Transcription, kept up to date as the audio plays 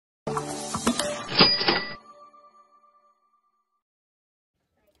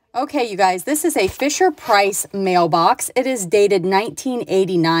Okay, you guys, this is a Fisher-Price mailbox. It is dated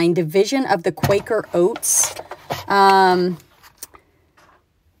 1989, division of the Quaker Oats. Yeah,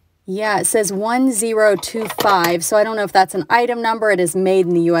 it says 1025, so I don't know if that's an item number. It is made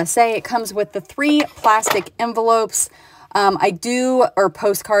in the USA. It comes with the 3 plastic envelopes. Or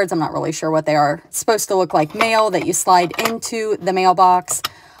postcards, I'm not really sure what they are. It's supposed to look like mail that you slide into the mailbox.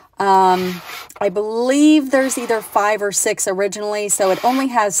 I believe there's either 5 or 6 originally, so it only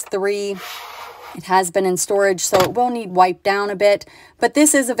has 3. It has been in storage, so it will need wiped down a bit. But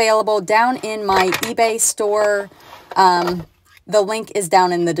this is available down in my eBay store. The link is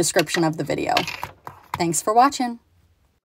down in the description of the video. Thanks for watching.